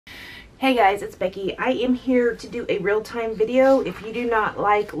Hey guys, it's Becky. I am here to do a real-time video. If you do not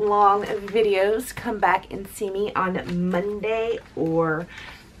like long videos, come back and see me on Monday or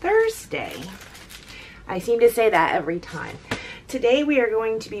Thursday. I seem to say that every time. Today we are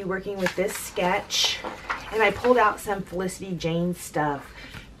going to be working with this sketch, and I pulled out some Felicity Jane stuff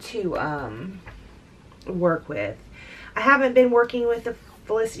to work with. I haven't been working with the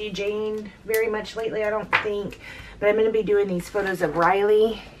Felicity Jane very much lately, I don't think, but I'm going to be doing these photos of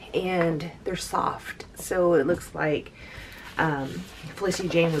Riley, and they're soft, so it looks like Felicity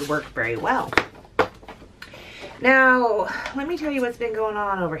Jane would work very well. Now, let me tell you what's been going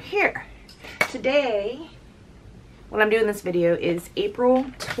on over here. Today, when I'm doing this video, is April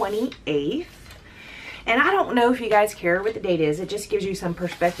 28th, and I don't know if you guys care what the date is. It just gives you some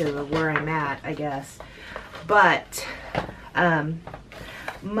perspective of where I'm at, I guess. But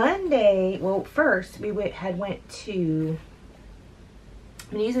Monday, well, first we went to,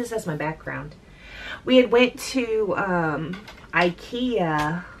 I'm gonna use this as my background. We had went to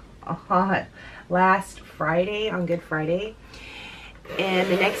IKEA last Friday, on Good Friday, and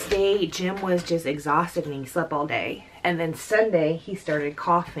the next day Jim was just exhausted and he slept all day. And then Sunday he started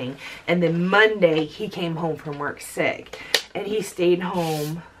coughing, and then Monday he came home from work sick, and he stayed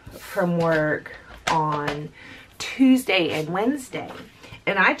home from work on Tuesday and Wednesday.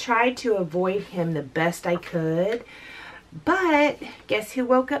 And I tried to avoid him the best I could, but guess who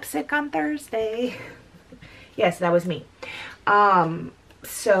woke up sick on Thursday? Yes, that was me.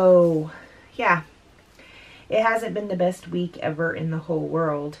 So yeah, it hasn't been the best week ever in the whole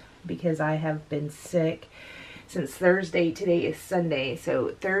world because I have been sick since Thursday. Today is Sunday,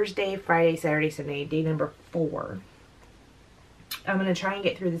 so Thursday, Friday, Saturday, Sunday, day number 4. I'm going to try and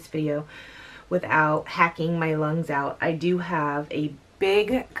get through this video without hacking my lungs out. I do have a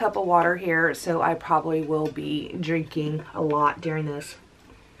big cup of water here, so I probably will be drinking a lot during this.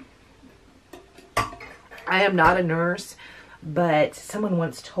 I am not a nurse, but someone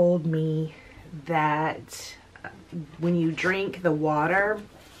once told me that when you drink the water,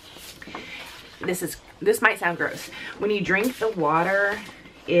 this might sound gross. When you drink the water,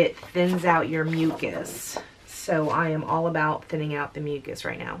 it thins out your mucus. So I am all about thinning out the mucus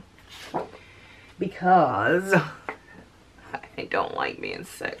right now, because I don't like being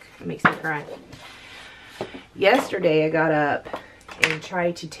sick. It makes me cry. Yesterday I got up and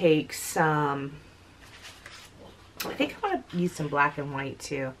tried to take some, I think I want to use some black and white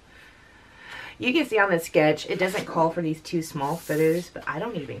too. You can see on the sketch, it doesn't call for these 2 small photos, but I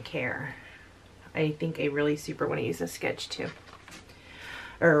don't even care. I think I really super want to use this sketch too.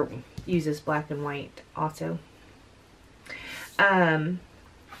 Or use this black and white also.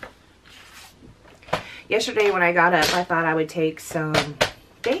 Yesterday when I got up, I thought I would take some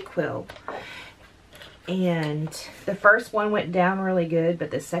Dayquil. And the first one went down really good,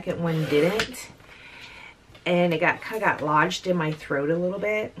 but the second one didn't. And it kind of got lodged in my throat a little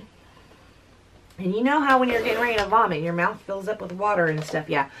bit. And you know how when you're getting ready to vomit, your mouth fills up with water and stuff?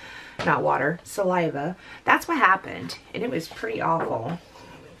 Yeah, not water, saliva. That's what happened. And it was pretty awful.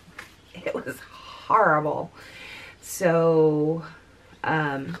 It was horrible. So,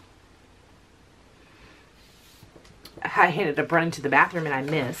 I ended up running to the bathroom and I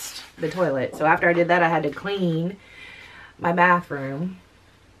missed the toilet. So after I did that, I had to clean my bathroom.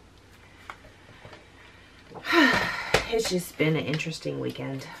 It's just been an interesting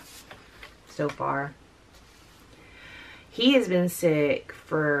weekend so far. He has been sick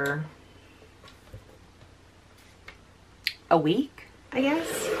for a week, I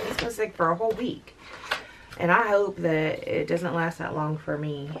guess. He's been sick for a whole week. And I hope that it doesn't last that long for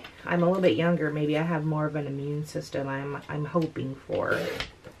me. I'm a little bit younger. Maybe I have more of an immune system I'm hoping for.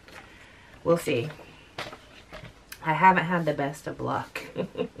 We'll see. I haven't had the best of luck.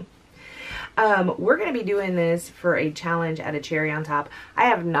 We're going to be doing this for a challenge at a cherry on top. I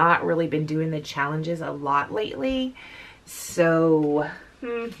have not really been doing the challenges a lot lately. So,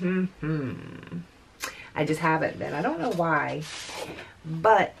 I just haven't been. I don't know why.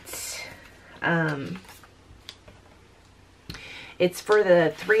 But, it's for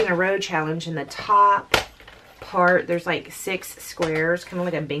the 3 in a row challenge. In the top part, there's like 6 squares, kind of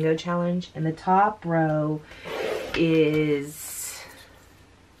like a bingo challenge. And the top row is,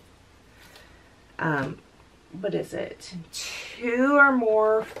 what is it? 2 or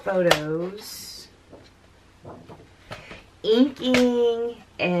more photos, inking,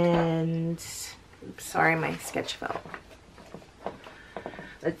 and, oops, sorry, my sketch fell.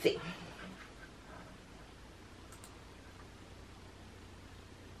 Let's see.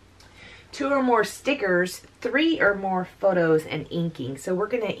 2 or more stickers, 3 or more photos, and inking. So we're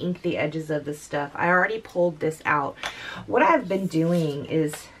going to ink the edges of the stuff. I already pulled this out. What I've been doing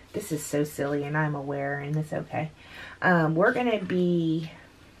is This is so silly, and I'm aware, and it's okay. We're going to be...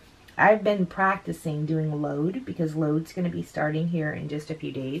 I've been practicing doing load because load's going to be starting here in just a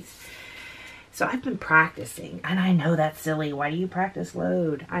few days. So I've been practicing, and I know that's silly. Why do you practice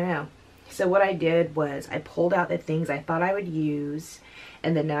load? I know. So what I did was I pulled out the things I thought I would use,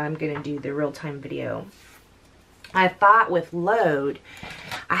 and then now I'm going to do the real-time video. I thought with load,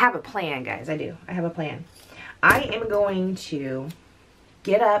 I have a plan, guys. I do. I have a plan. I am going to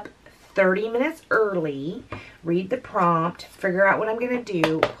get up 30 minutes early, read the prompt, figure out what I'm going to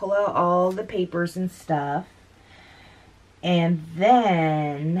do, pull out all the papers and stuff, and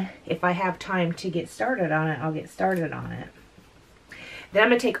then if I have time to get started on it, I'll get started on it. Then I'm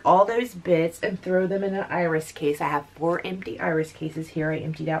going to take all those bits and throw them in an iris case. I have 4 empty iris cases here I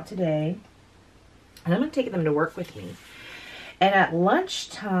emptied out today. And I'm going to take them to work with me. And at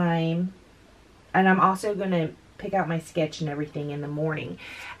lunchtime, and I'm also going to pick out my sketch and everything in the morning.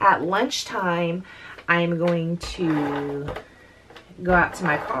 At lunchtime, I'm going to go out to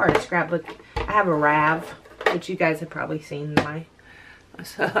my car and scrapbook. I have a RAV, which you guys have probably seen in my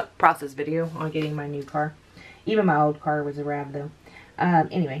process video on getting my new car. Even my old car was a RAV though.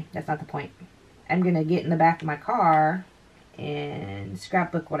 Anyway, that's not the point. I'm going to get in the back of my car and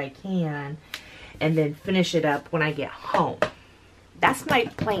scrapbook what I can, and then finish it up when I get home. That's my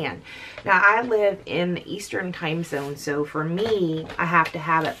plan. Now, I live in the Eastern time zone, so for me, I have to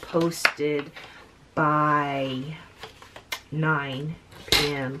have it posted by 9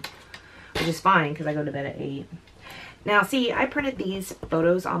 p.m., which is fine because I go to bed at 8. Now, see, I printed these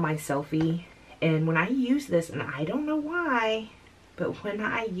photos on my selfie, and when I use this, and I don't know why, but when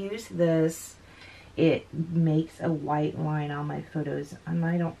I use this, it makes a white line on my photos, and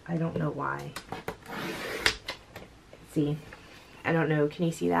I don't know why. See, I don't know. Can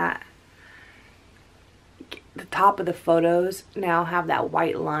you see that? The top of the photos now have that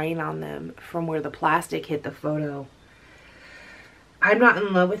white line on them from where the plastic hit the photo. I'm not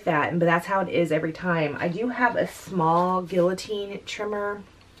in love with that, but that's how it is every time. I do have a small guillotine trimmer,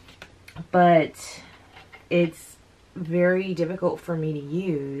 but it's very difficult for me to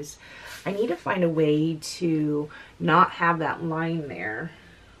use. I need to find a way to not have that line there.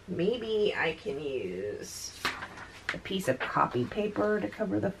 Maybe I can use a piece of copy paper to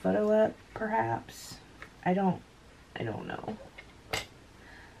cover the photo up, perhaps. I don't know.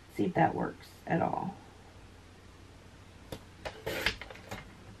 See if that works at all.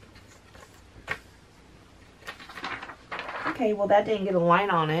 Okay, well that didn't get a line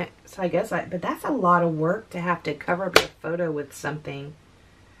on it, so I guess but that's a lot of work to have to cover up your photo with something.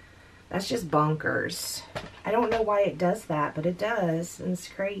 That's just bonkers. I don't know why it does that, but it does, and it's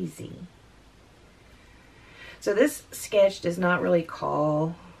crazy. So this sketch does not really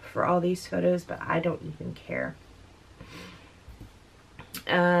call for all these photos, but I don't even care.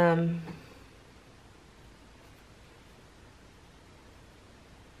 I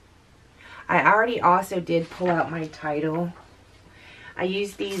already also did pull out my title. I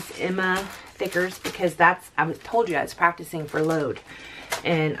used these Emma thickers because I told you I was practicing for load.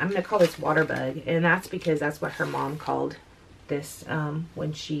 And I'm going to call this Waterbug. And that's because that's what her mom called this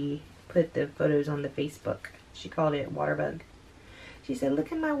when she put the photos on the Facebook. She called it Waterbug. She said,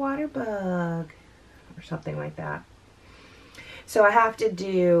 look at my Waterbug. Or something like that. So I have to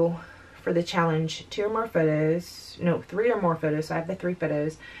do, for the challenge, 2 or more photos. No, 3 or more photos. So I have the 3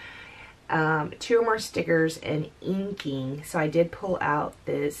 photos. 2 or more stickers and inking. So I did pull out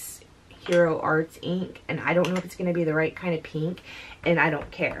this Hero Arts ink, and I don't know if it's going to be the right kind of pink, and I don't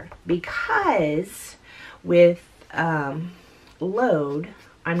care because with load,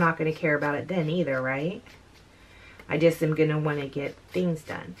 I'm not going to care about it then either, right? I just am going to want to get things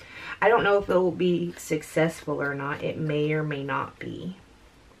done. I don't know if it will be successful or not. It may or may not be.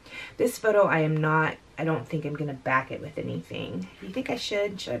 This photo I don't think I'm going to back it with anything. You think I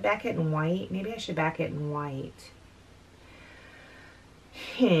should? Should I back it in white? Maybe I should back it in white.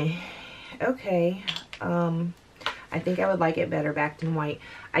 Okay. I think I would like it better backed in white.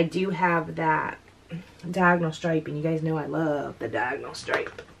 I do have that diagonal stripe, and you guys know I love the diagonal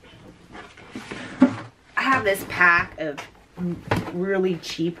stripe. I have this pack of really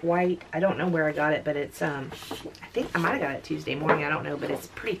cheap white. I don't know where I got it, but it's I think I might have got it Tuesday morning. I don't know, but it's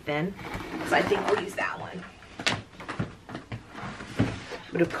pretty thin, so I think we'll use that one.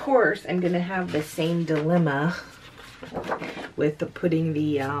 But of course, I'm gonna have the same dilemma with putting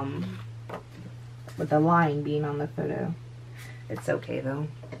the with the line being on the photo. It's okay though.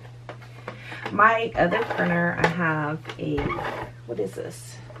 My other printer, I have a, what is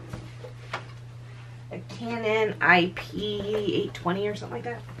this? A Canon IP 820 or something like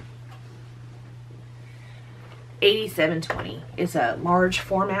that. 8720. It's a large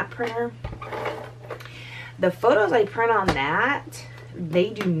format printer. The photos I print on that, they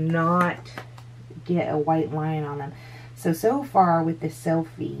do not get a white line on them. So far with the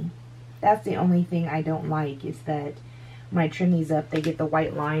selfie, that's the only thing I don't like, is that when I trim these up, they get the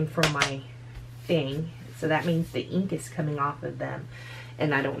white line from my thing. So that means the ink is coming off of them,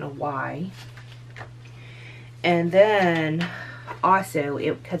 and I don't know why. And then also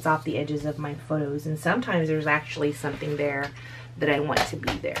it cuts off the edges of my photos, and sometimes there's actually something there that I want to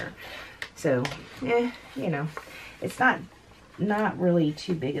be there. So, you know, it's not really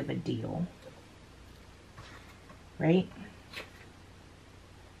too big of a deal, right?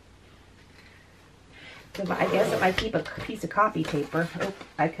 So I guess if I keep a piece of copy paper, oh,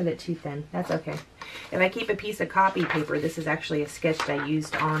 I cut it too thin. That's okay. If I keep a piece of copy paper, this is actually a sketch that I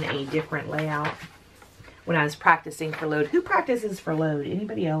used on a different layout when I was practicing for load. Who practices for load?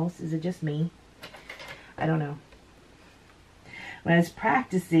 Anybody else? Is it just me? I don't know. When I was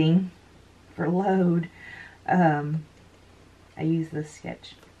practicing for load, I used this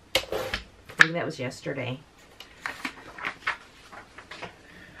sketch. I think that was yesterday.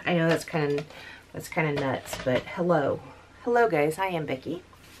 I know that's kind of nuts, but hello guys, I am Becky,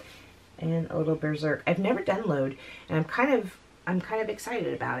 and a little berserk. I've never done load, and I'm kind of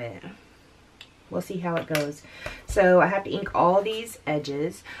excited about it. We'll see how it goes. So I have to ink all these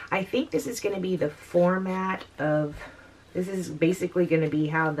edges. I think this is going to be the format of, this is basically going to be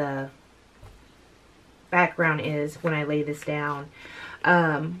how the background is when I lay this down.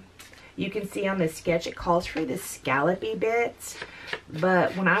 You can see on the sketch it calls for the scallopy bits,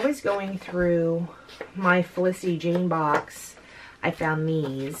 but when I was going through my Felicity Jane box, I found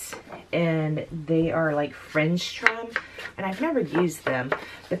these, and they are like fringe trim, and I've never used them.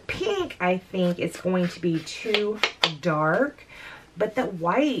 The pink, I think, is going to be too dark, but the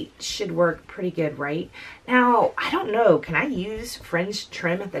white should work pretty good, right? Now, I don't know, can I use fringe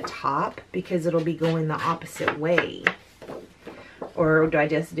trim at the top because it'll be going the opposite way? Or do I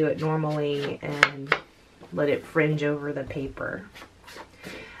just do it normally and let it fringe over the paper?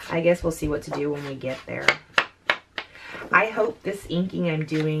 I guess we'll see what to do when we get there. I hope this inking I'm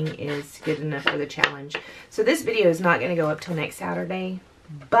doing is good enough for the challenge. So this video is not going to go up till next Saturday,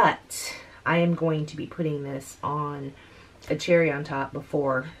 but I am going to be putting this on a cherry on top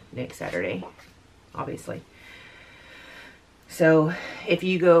before next Saturday, obviously. So if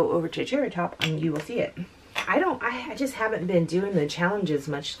you go over to cherry top, you will see it. I just haven't been doing the challenges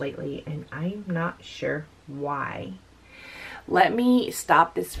much lately, and I'm not sure why. Let me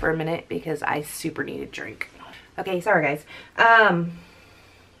stop this for a minute because I super need a drink. Okay, sorry guys.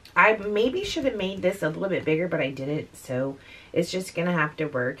 I maybe should have made this a little bit bigger, but I didn't, so it's just gonna have to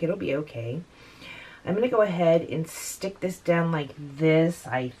work. It'll be okay. I'm gonna go ahead and stick this down like this,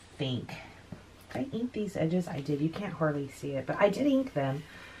 I think. Did I ink these edges? I did. You can't hardly see it, but I did ink them.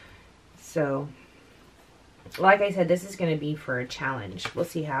 So, like I said, this is going to be for a challenge. We'll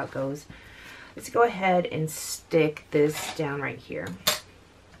see how it goes. Let's go ahead and stick this down right here.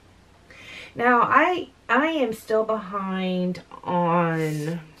 Now, I am still behind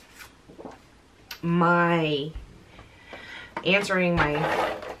on my answering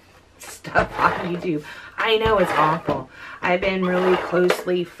my stuff on YouTube. I know it's awful. I've been really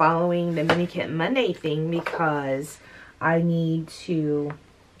closely following the Mini Kit Monday thing because I need to,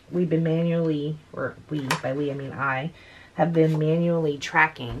 we've been manually, or by we I mean I, have been manually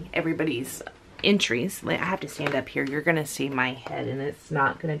tracking everybody's entries. I have to stand up here. You're going to see my head and it's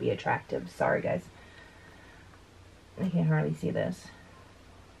not going to be attractive. Sorry guys. I can hardly see this.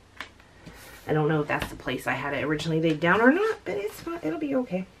 I don't know if that's the place I had it originally laid down or not, but it's fine. It'll be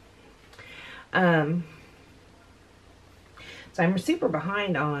okay. So I'm super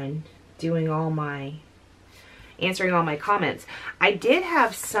behind on doing answering all my comments. I did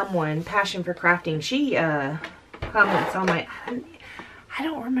have someone, Passion for Crafting, she comments on my, I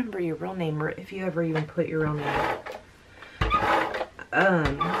don't remember your real name, or if you ever even put your real name.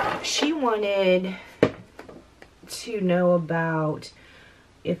 She wanted to know about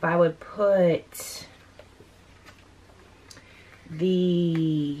if I would put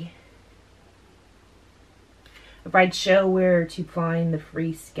if I'd show where to find the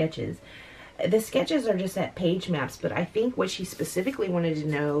free sketches. The sketches are just at page maps, but I think what she specifically wanted to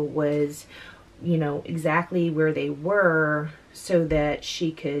know was, you know, exactly where they were so that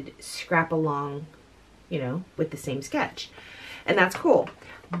she could scrap along, you know, with the same sketch. And that's cool.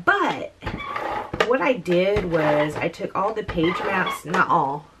 But what I did was I took all the page maps, not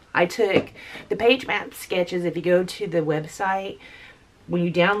all, I took the page map sketches. If you go to the website, when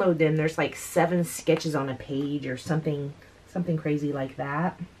you download them, there's like 7 sketches on a page or something crazy like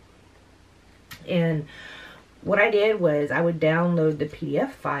that. And what I did was I would download the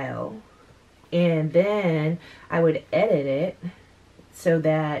PDF file and then I would edit it so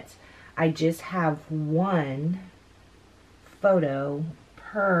that I just have one photo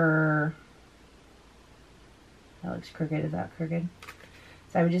per, that looks crooked, is that crooked?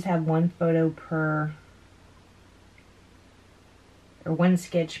 So I would just have one photo per, or one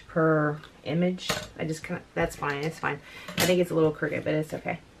sketch per image. I just kind of, that's fine, it's fine. I think it's a little crooked, but it's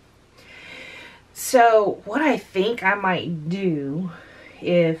okay. So what I think I might do,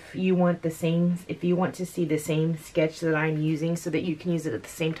 if you want the same, if you want to see the same sketch that I'm using so that you can use it at the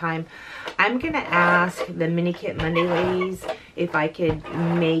same time, I'm gonna ask the Mini Kit Monday ladies if I could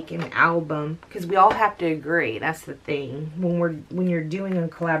make an album, because we all have to agree. That's the thing, when you're doing a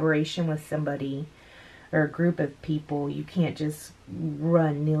collaboration with somebody or a group of people, you can't just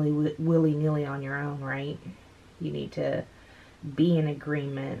run willy-nilly on your own, right? You need to be in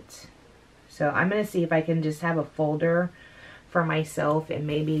agreement. So I'm going to see if I can just have a folder for myself and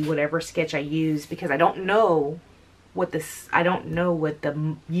maybe whatever sketch I use, because I don't know what this, I don't know what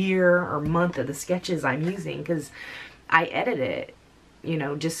the year or month of the sketches I'm using, because I edit it, you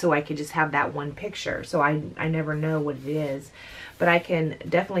know, just so I could just have that one picture. So I never know what it is, but I can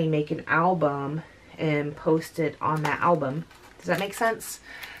definitely make an album and post it on that album. Does that make sense?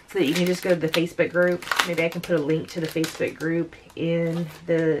 So that you can just go to the Facebook group. Maybe I can put a link to the Facebook group in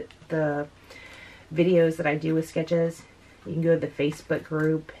the videos that I do with sketches. You can go to the Facebook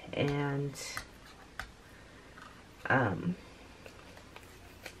group and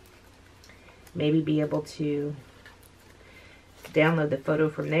maybe be able to download the photo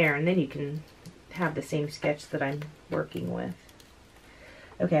from there, and then you can have the same sketch that I'm working with.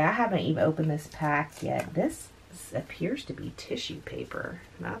 Okay, I haven't even opened this pack yet. This appears to be tissue paper.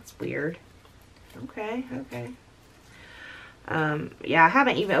 That's weird. Okay, okay. Yeah, I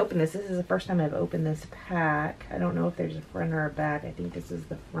haven't even opened this. This is the first time I've opened this pack. I don't know if there's a front or a back. I think this is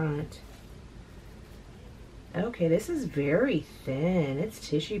the front. Okay, this is very thin. It's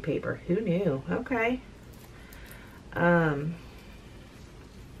tissue paper. Who knew? Okay.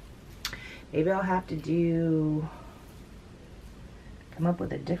 Maybe I'll have to come up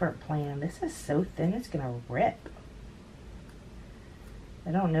with a different plan. This is so thin, it's gonna rip.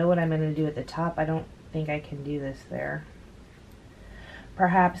 I don't know what I'm gonna do at the top. I don't think I can do this there.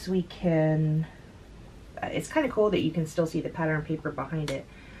 Perhaps we can, it's kind of cool that you can still see the pattern paper behind it.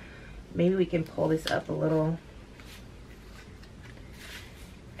 Maybe we can pull this up a little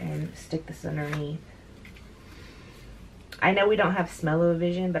and stick this underneath. I know we don't have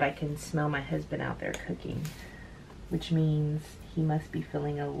smell-o-vision, but I can smell my husband out there cooking, which means he must be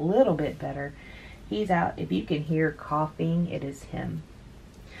feeling a little bit better. He's out. If you can hear coughing, it is him.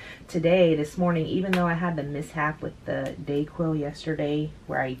 Today, this morning, even though I had the mishap with the Dayquil yesterday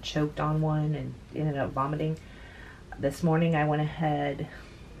where I choked on one and ended up vomiting, this morning I went ahead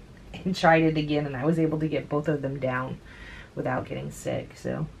and tried it again, and I was able to get both of them down without getting sick.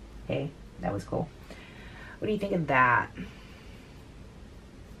 So, hey, that was cool. What do you think of that?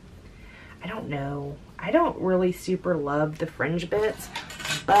 I don't know. I don't really super love the fringe bits,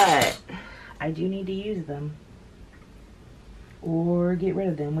 but I do need to use them. Or get rid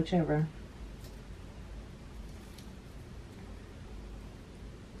of them, whichever.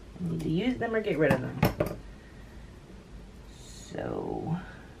 I need to use them or get rid of them. So,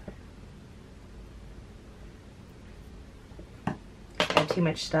 I have too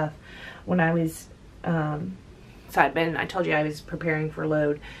much stuff. When I was, so I told you I was preparing for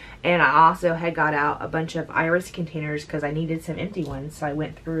load, and I also had got out a bunch of iris containers because I needed some empty ones. So I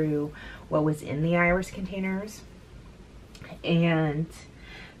went through what was in the iris containers, and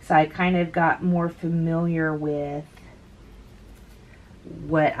so I kind of got more familiar with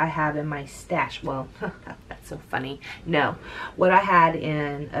what I have in my stash. Well, that's so funny. No, what I had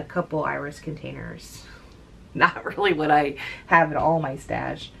in a couple iris containers. Not really what I have in all my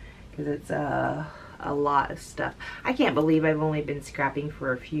stash, because it's a lot of stuff. I can't believe I've only been scrapping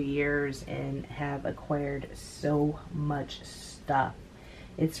for a few years and have acquired so much stuff.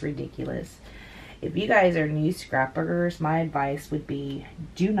 It's ridiculous. If you guys are new scrapbookers, my advice would be,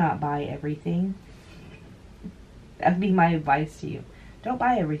 do not buy everything. That would be my advice to you. Don't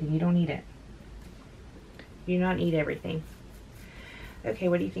buy everything. You don't need it. You do not need everything. Okay,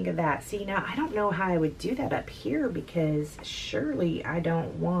 what do you think of that? See, now I don't know how I would do that up here, because surely I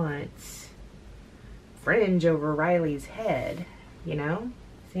don't want fringe over Riley's head, you know?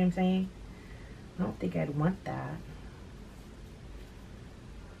 See what I'm saying? I don't think I'd want that.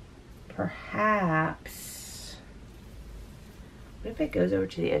 Perhaps, what if it goes over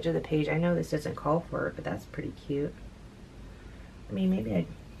to the edge of the page? I know this doesn't call for it, but that's pretty cute. I mean, maybe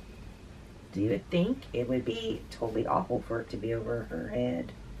Do you think it would be totally awful for it to be over her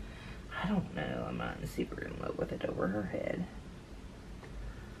head? I don't know. I'm not super in love with it over her head.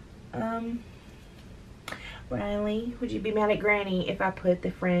 Riley, would you be mad at Granny if I put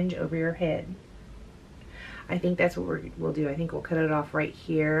the fringe over your head? I think that's what we'll do. I think we'll cut it off right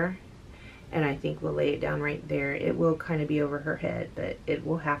here. And I think we'll lay it down right there. It will kind of be over her head, but it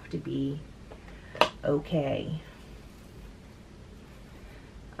will have to be okay.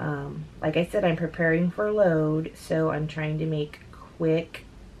 Like I said, I'm preparing for load, so I'm trying to make quick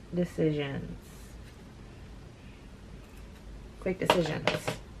decisions. Quick decisions.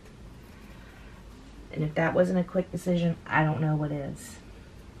 And if that wasn't a quick decision, I don't know what is.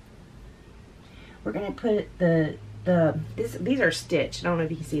 We're gonna put these are stitched. I don't know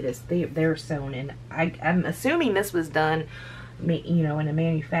if you can see this. They're sewn, and I'm assuming this was done, you know, in a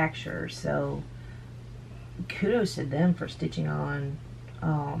manufacturer. So kudos to them for stitching on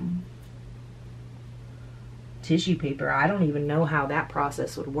tissue paper. I don't even know how that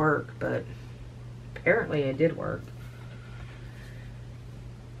process would work, but apparently it did work,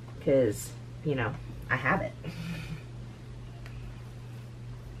 because, you know, I have it.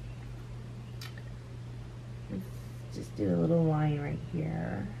 Let's just do a little line right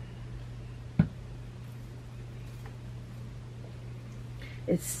here.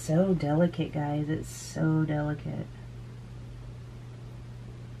 It's so delicate, guys. It's so delicate.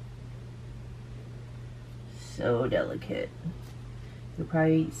 So delicate. You'll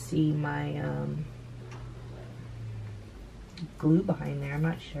probably see my glue behind there. I'm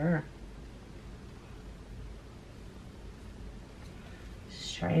not sure.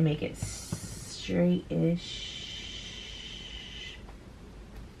 Just try to make it straight-ish.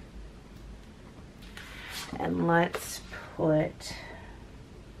 And let's put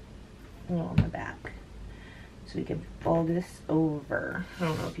a little on the back so we can fold this over. I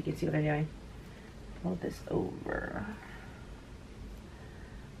don't know if you can see what I'm doing. Fold this over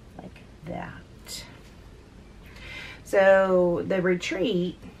like that. So the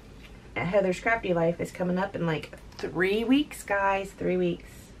retreat at Heather's Crafty Life is coming up in like 3 weeks, guys. 3 weeks.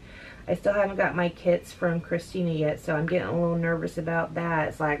 I still haven't got my kits from Christina yet, so I'm getting a little nervous about that.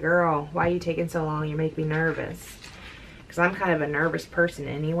 It's like, girl, why are you taking so long? You make me nervous. Because I'm kind of a nervous person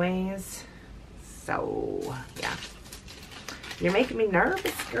anyways. So, yeah. You're making me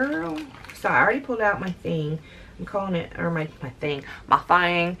nervous, girl. So I already pulled out my thing. I'm calling it, or my thing. My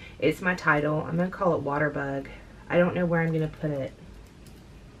thing. It's my title. I'm going to call it Waterbug. I don't know where I'm going to put it.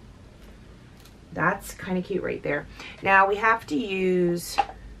 That's kind of cute right there. Now we have to use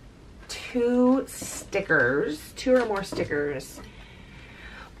 2 stickers. 2 or more stickers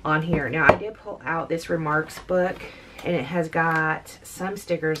on here. Now I did pull out this remarks book, and it has got some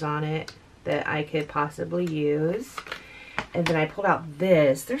stickers on it that I could possibly use. And then I pulled out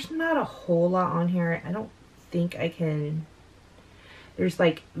this. There's not a whole lot on here. I don't think I can. There's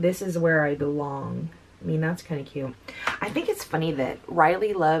like, this is where I belong. I mean, that's kind of cute. I think it's funny that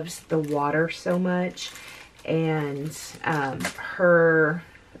Riley loves the water so much. And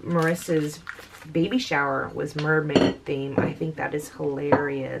Marissa's baby shower was mermaid theme. I think that is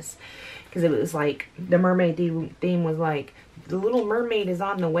hilarious. Because it was like, the mermaid theme was like, the little mermaid is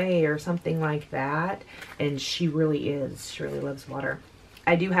on the way or something like that. And she really is. She really loves water.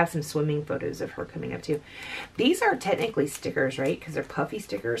 I do have some swimming photos of her coming up too. These are technically stickers, right? Because they're puffy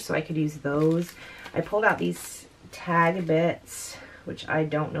stickers, so I could use those. I pulled out these tag bits, which I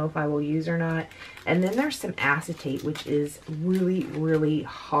don't know if I will use or not. And then there's some acetate, which is really, really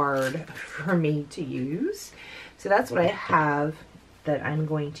hard for me to use. So that's what I have that I'm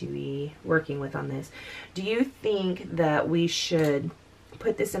going to be working with on this. Do you think that we should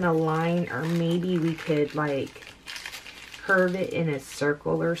put this in a line, or maybe we could like curve it in a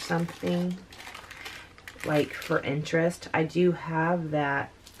circle or something, like for interest? I do have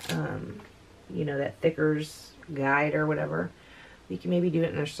that, you know, that Thicker's guide or whatever. We can maybe do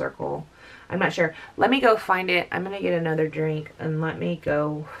it in a circle. I'm not sure. Let me go find it. I'm going to get another drink, and let me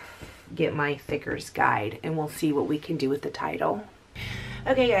go get my Thicker's guide, and we'll see what we can do with the title.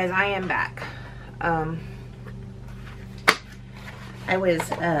 Okay, guys, I am back. I was,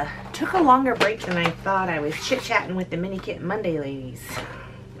 took a longer break than I thought. I was chit-chatting with the Mini Kit Monday ladies.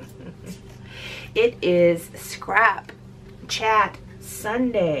 It is Scrap Chat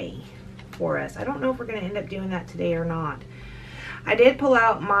Sunday for us. I don't know if we're going to end up doing that today or not. I did pull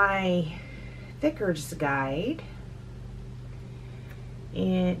out my Thicker's guide,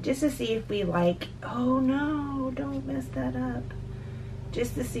 and just to see if we like, oh no, don't mess that up.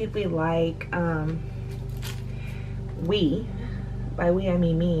 Just to see if we like, by we I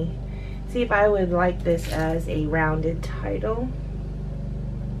mean me, see if I would like this as a rounded title.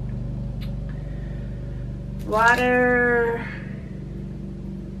 Water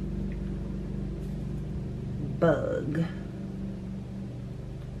bug.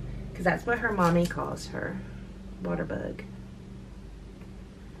 Because that's what her mommy calls her. Water bug.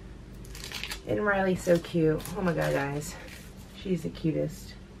 And Riley's so cute. Oh my god, guys. She's the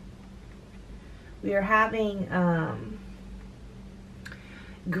cutest. We are having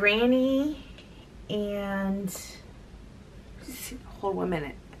Granny and hold 1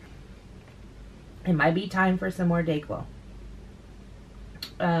 minute. It might be time for some more Dayquil.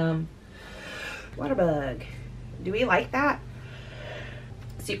 Water bug. Do we like that?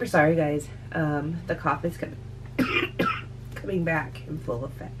 Super sorry, guys. The cough is coming back in full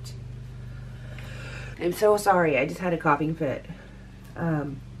effect. I'm so sorry. I just had a coughing fit.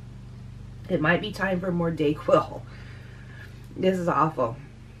 It might be time for more Dayquil. This is awful.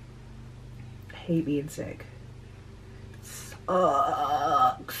 I hate being sick.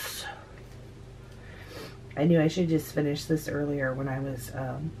 Sucks. I knew I should just finish this earlier when I was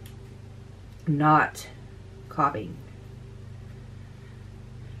not coughing.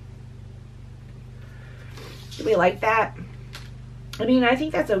 Do we like that? I mean, I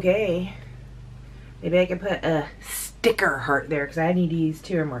think that's okay. Maybe I could put a sticker heart there because I need to use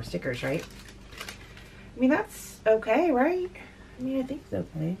 2 or more stickers, right? I mean, that's okay, right? I mean, I think it's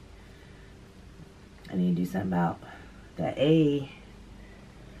okay. I need to do something about the A.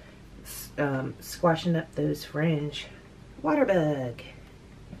 Squashing up those fringe. Water bug.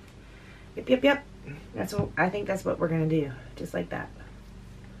 Yep, yep, yep. That's what I think. That's what we're gonna do, just like that.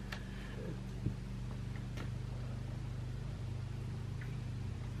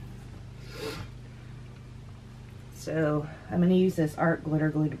 So I'm gonna use this art glitter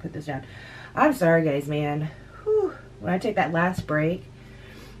glue to put this down. I'm sorry, guys, man. Whew. When I took that last break,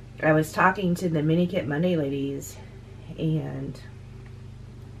 I was talking to the Mini Kit Monday ladies, and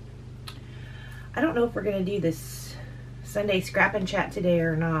I don't know if we're going to do this Sunday scrap and chat today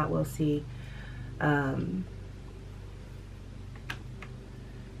or not. We'll see. Because,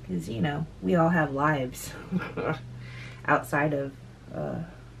 you know, we all have lives outside of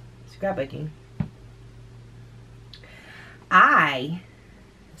scrapbooking. I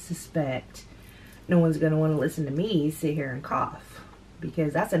suspect no one's going to want to listen to me sit here and cough.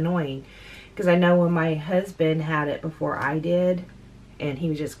 Because that's annoying. Because I know when my husband had it before I did, and he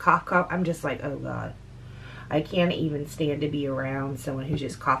was just cough, cough. I'm just like, oh God. I can't even stand to be around someone who's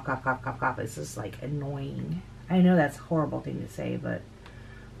just cough, cough, cough, cough, cough. It's just like annoying. I know that's a horrible thing to say, but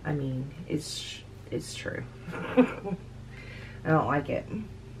I mean, it's true. I don't like it.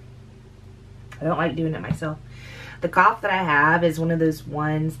 I don't like doing it myself. The cough that I have is one of those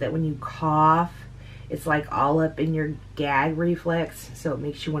ones that when you cough, it's like all up in your gag reflex, so it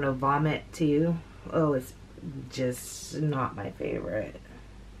makes you want to vomit too. Oh, it's just not my favorite.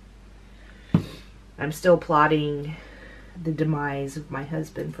 I'm still plotting the demise of my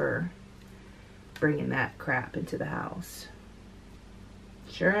husband for bringing that crap into the house.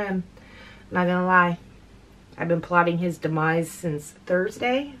 Sure am. Not gonna lie. I've been plotting his demise since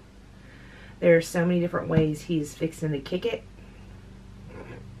Thursday. There's so many different ways he's fixing to kick it.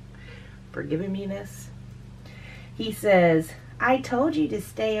 For giving me this. He says, I told you to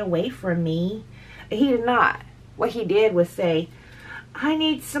stay away from me. He did not. What he did was say, I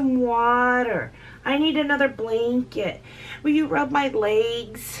need some water. I need another blanket. Will you rub my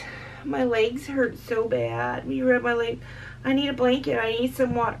legs? My legs hurt so bad. Will you rub my leg? I need a blanket. I need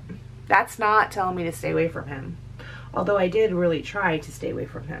some water. That's not telling me to stay away from him. Although I did really try to stay away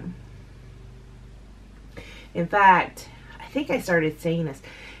from him. In fact, I think I started saying this.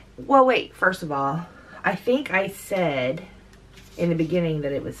 Well, wait. First of all, I think I said in the beginning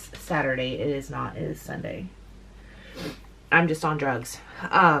that it was Saturday. It is not. It is Sunday. I'm just on drugs.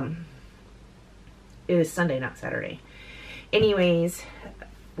 It is Sunday, not Saturday. Anyways,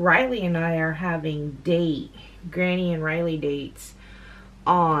 Riley and I are having Granny and Riley dates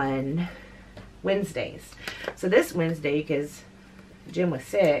on Wednesdays. So this Wednesday, because Jim was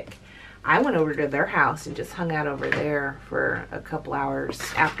sick, I went over to their house and just hung out over there for a couple hours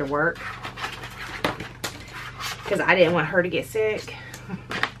after work. Because I didn't want her to get sick.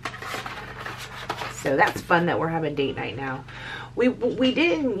 So that's fun that we're having date night now. We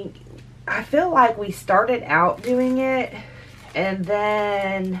didn't, I feel like we started out doing it, and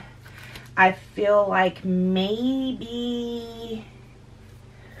then I feel like maybe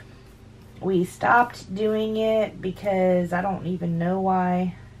we stopped doing it because I don't even know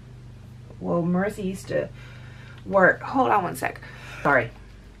why. Well, Marissa used to work. Hold on one sec. Sorry.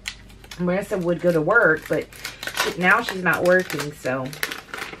 Marissa would go to work, but now she's not working, so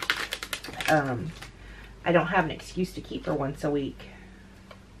I don't have an excuse to keep her once a week,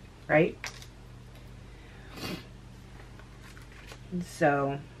 right?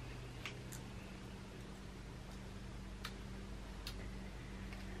 So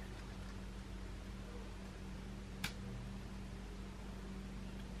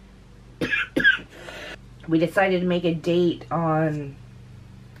we decided to make a date on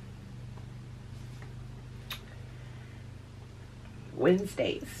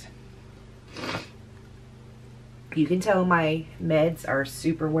Wednesdays. You can tell my meds are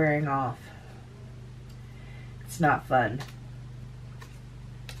super wearing off. It's not fun.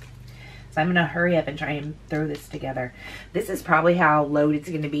 So I'm going to hurry up and try and throw this together. This is probably how loaded it's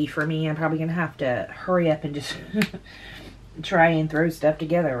going to be for me. I'm probably going to have to hurry up and just try and throw stuff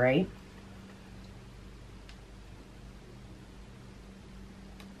together, right?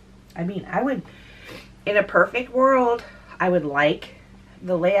 I mean, I would, in a perfect world, I would like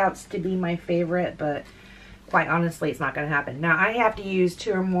the layouts to be my favorite, but quite honestly, it's not going to happen. Now, I have to use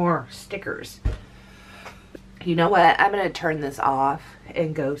 2 or more stickers. You know what? I'm going to turn this off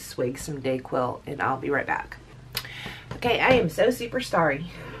and go swig some Dayquil, and I'll be right back. Okay, I am so super sorry.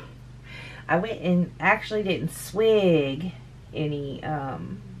 I went and actually didn't swig any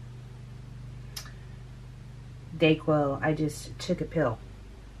Dayquil. I just took a pill.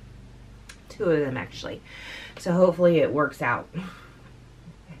 2 of them, actually. So hopefully it works out.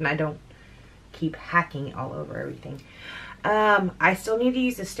 And I don't keep hacking all over everything. I still need to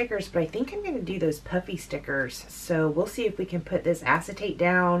use the stickers, but I think I'm going to do those puffy stickers. So we'll see if we can put this acetate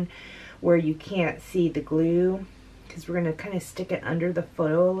down where you can't see the glue, because we're going to kind of stick it under the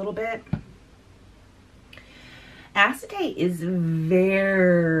photo a little bit. Acetate is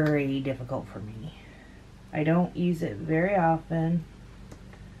very difficult for me. I don't use it very often.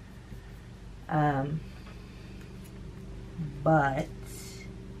 But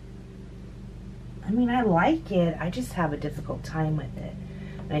I mean, I like it. I just have a difficult time with it.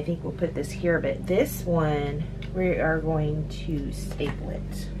 And I think we'll put this here, but this one, we are going to staple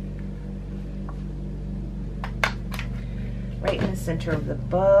it right in the center of the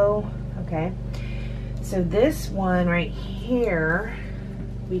bow. Okay. So this one right here,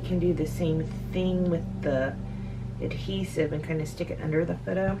 we can do the same thing with the adhesive and kind of stick it under the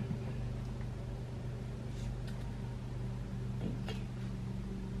photo.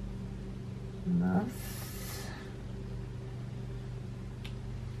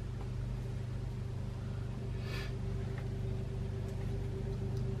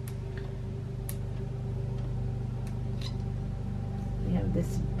 We have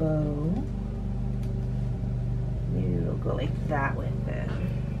this bow. Maybe we'll go like that with it.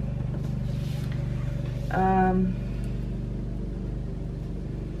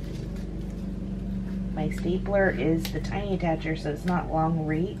 My stapler is the tiny attacher, so it's not long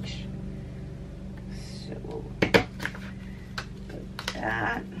reach. So we'll put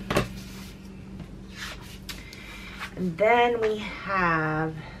that. And then we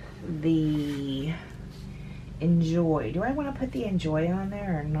have the Enjoy. Do I want to put the Enjoy on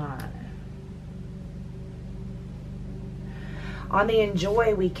there or not? On the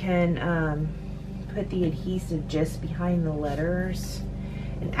Enjoy, we can put the adhesive just behind the letters.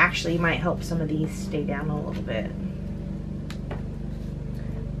 And actually might help some of these stay down a little bit.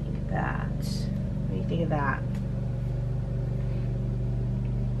 Look at that. What do you think of that?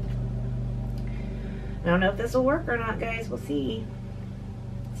 I don't know if this will work or not, guys. We'll see.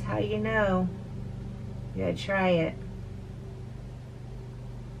 It's how you know. You gotta try it.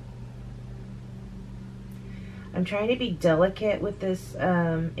 I'm trying to be delicate with this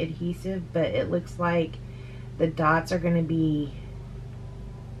adhesive, but it looks like the dots are going to be,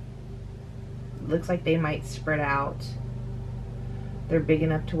 looks like they might spread out. They're big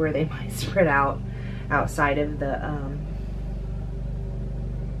enough to where they might spread out outside of the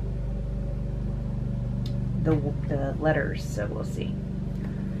letters, so we'll see.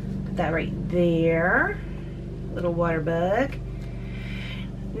 Put that right there. Little water bug.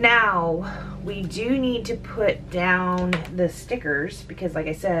 Now, we do need to put down the stickers because, like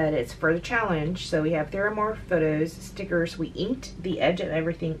I said, it's for the challenge. So we have 3 or more photos, stickers. We inked the edge of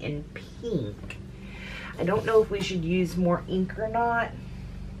everything in pink. I don't know if we should use more ink or not.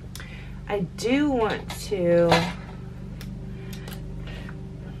 I do want to,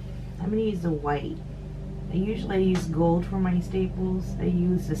 I'm going to use the white. I usually use gold for my staples. I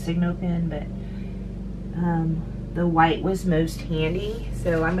use the Signo pen, but the white was most handy,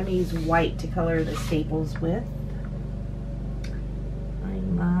 so I'm going to use white to color the staples with.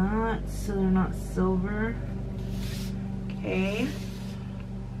 Like that, so they're not silver. Okay.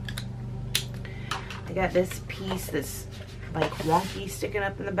 I got this piece that's like wonky sticking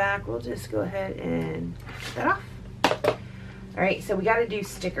up in the back. We'll just go ahead and cut that off. Alright, so we got to do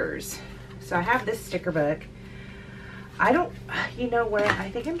stickers. So I have this sticker book. I don't, you know what?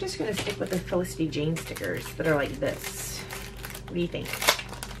 I think I'm just going to stick with the Felicity Jane stickers that are like this. What do you think?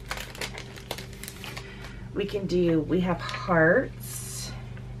 We can do, we have hearts,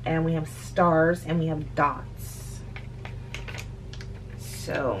 and we have stars, and we have dots.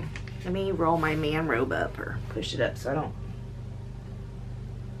 So, let me roll my man robe up, or push it up so I don't.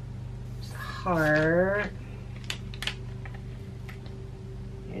 Just heart.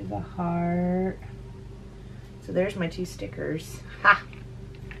 Here's a heart. So there's my 2 stickers. Ha!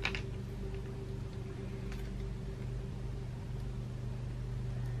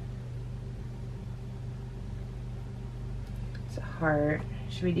 It's a heart.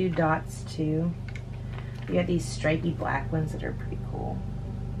 Should we do dots too? We got these stripy black ones that are pretty cool.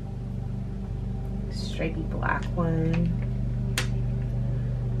 Stripy black one.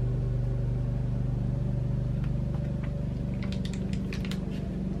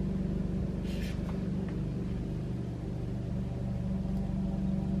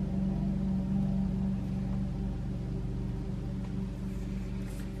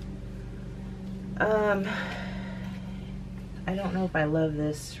 I don't know if I love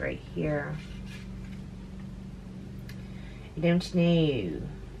this right here. I don't know.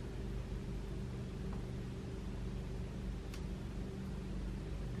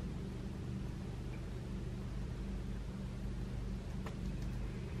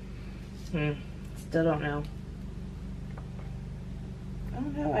 Still don't know. I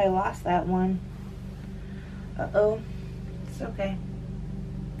don't know. I lost that one. Uh-oh. It's okay.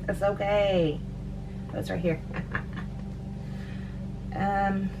 It's okay. Oh, it's right here.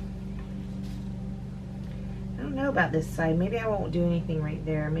 I don't know about this side. Maybe I won't do anything right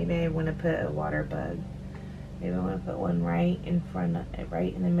there. Maybe I want to put a water bug. Maybe I want to put one right in front of,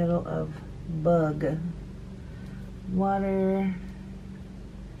 right in the middle of bug. Water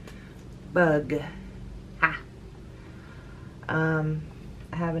bug. Ha. I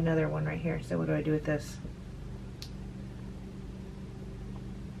have another one right here. So what do I do with this?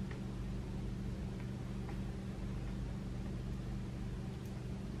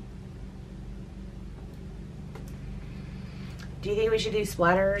 Do you think we should do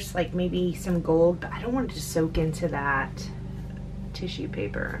splatters? Like maybe some gold, but I don't want it to soak into that tissue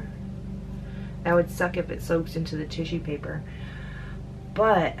paper. That would suck if it soaks into the tissue paper.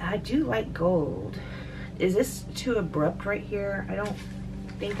 But I do like gold. Is this too abrupt right here? I don't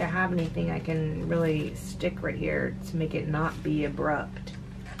think I have anything I can really stick right here to make it not be abrupt.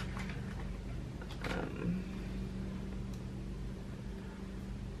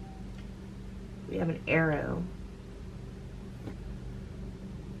 We have an arrow.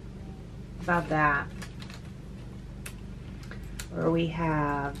 About that. Or we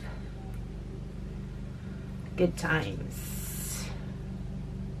have good times.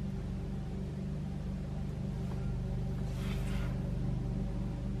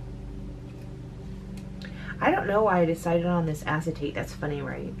 I don't know why I decided on this acetate. That's funny,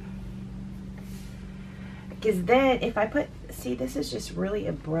 right? Because then if I put, see, this is just really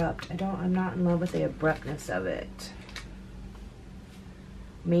abrupt. I'm not in love with the abruptness of it.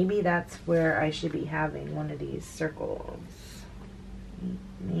 Maybe that's where I should be having one of these circles.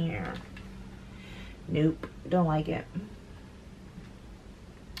 There. Nope, don't like it.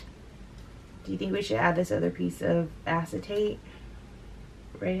 Do you think we should add this other piece of acetate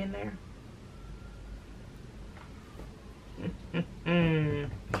right in there?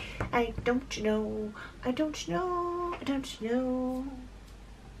 I don't know. I don't know. I don't know.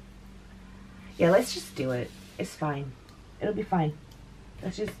 Yeah, let's just do it. It's fine. It'll be fine.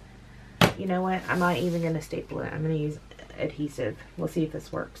 Let's just, you know what? I'm not even going to staple it. I'm going to use adhesive. We'll see if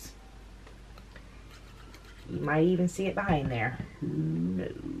this works. You might even see it behind there. Who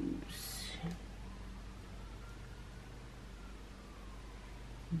knows?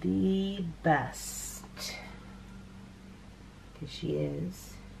 The best. Because she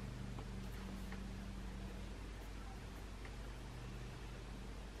is.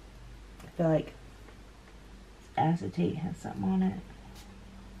 I feel like acetate has something on it.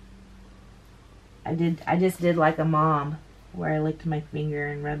 I just did like a mom, where I licked my finger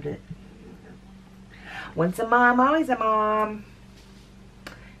and rubbed it. Once a mom, always a mom.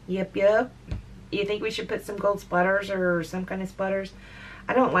 Yep, yep. You think we should put some gold splatters or some kind of splatters?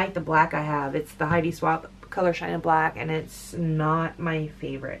 I don't like the black I have. It's the Heidi Swap Color Shine Black, and it's not my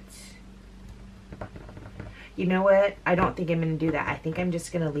favorite. You know what? I don't think I'm going to do that. I think I'm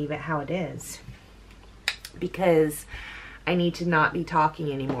just going to leave it how it is. Because I need to not be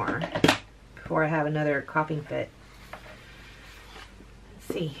talking anymore before I have another coughing fit.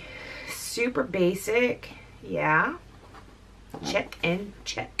 Let's see. Super basic. Yeah. Check and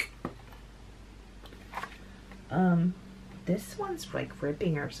check. This one's like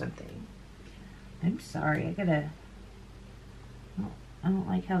ripping or something. I'm sorry. I don't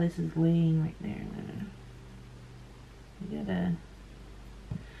like how this is laying right there. I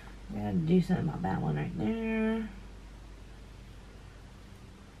gotta do something about that one right there.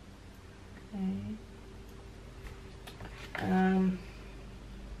 Okay.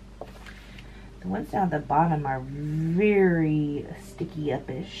 The ones down at the bottom are very sticky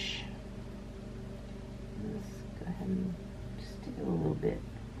upish. Let's go ahead and stick it a little bit.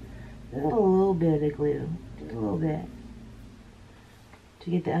 Just a little bit of glue. Just a little bit. To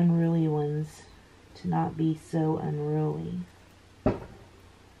get the unruly ones to not be so unruly. Oh,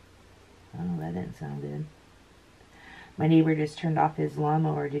 that didn't sound good. My neighbor just turned off his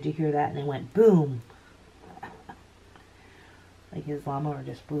lawnmower. Did you hear that? And it went boom. Like his lawnmower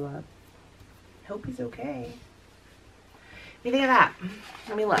just blew up. Hope he's okay. What do you think of that?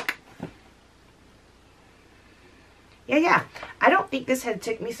 Let me look. Yeah. I don't think this had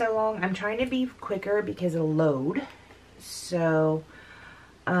took me so long. I'm trying to be quicker because of load. So,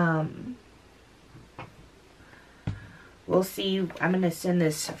 we'll see. I'm going to send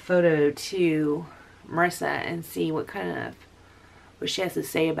this photo to Marissa and see what she has to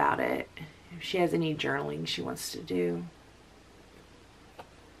say about it. If she has any journaling she wants to do.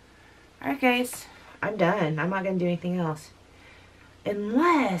 Alright guys, I'm done. I'm not going to do anything else.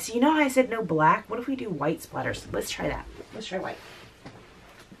 Unless, you know how I said no black? What if we do white splatters? Let's try that. Let's try white.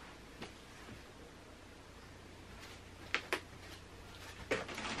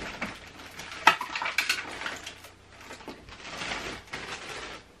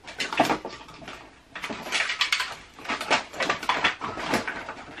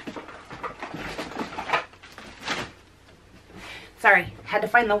 Sorry, had to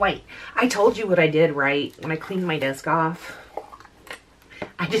find the white. I told you what I did right when I cleaned my desk off.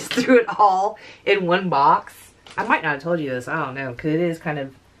 I just threw it all in one box. I might not have told you this. I don't know. Because it is kind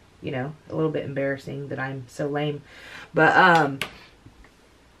of, you know, a little bit embarrassing that I'm so lame. But,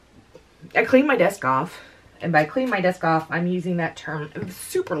 I cleaned my desk off. And by clean my desk off, I'm using that term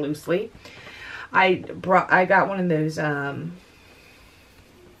super loosely. I got one of those, I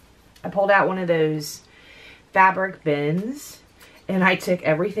pulled out one of those fabric bins. And I took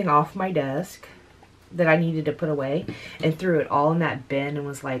everything off my desk that I needed to put away and threw it all in that bin and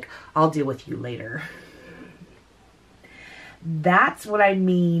was like, I'll deal with you later. That's what I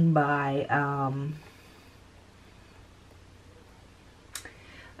mean by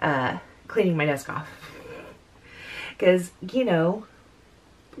cleaning my desk off. Because, you know,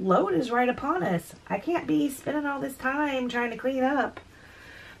 load is right upon us. I can't be spending all this time trying to clean up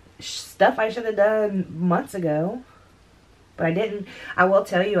stuff I should have done months ago. But I didn't. I will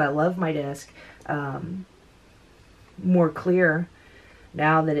tell you, I love my desk more clear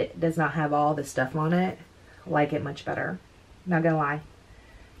now that it does not have all the stuff on it. I like it much better. Not gonna lie.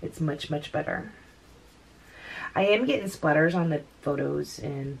 It's much, much better. I am getting splatters on the photos,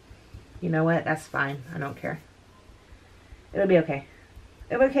 and you know what? That's fine. I don't care. It'll be okay.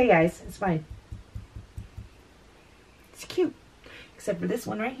 It'll be okay, guys. It's fine. It's cute. Except for this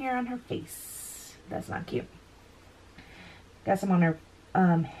one right here on her face. That's not cute. Got some on her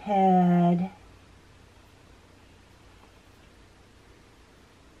head.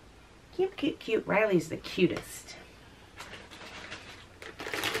 Cute, cute, cute. Riley's the cutest.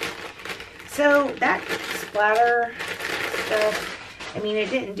 So that splatter stuff, I mean, it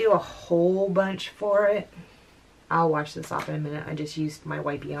didn't do a whole bunch for it. I'll wash this off in a minute. I just used my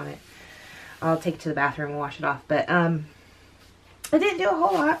wipey on it. I'll take it to the bathroom and wash it off. But it didn't do a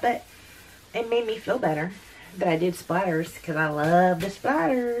whole lot, but it made me feel better that I did splatters because I love the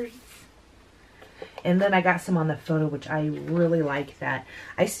splatters. And then I got some on the photo, which I really like that.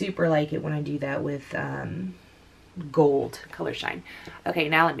 I super like it when I do that with gold color shine. Okay,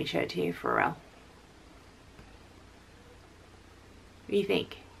 now let me show it to you for real. What do you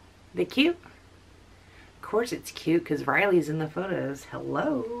think? They cute? Of course it's cute because Riley's in the photos.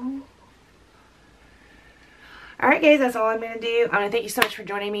 Hello. Alright guys, that's all I'm going to do. I want to thank you so much for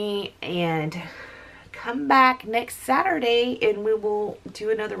joining me, and come back next Saturday and we will do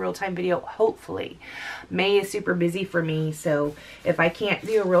another real-time video, hopefully. May is super busy for me, so if I can't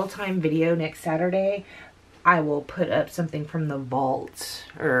do a real-time video next Saturday, I will put up something from the vault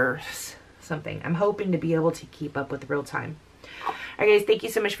or something. I'm hoping to be able to keep up with real-time. Alright guys, thank you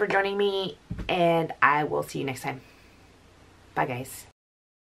so much for joining me, and I will see you next time. Bye guys.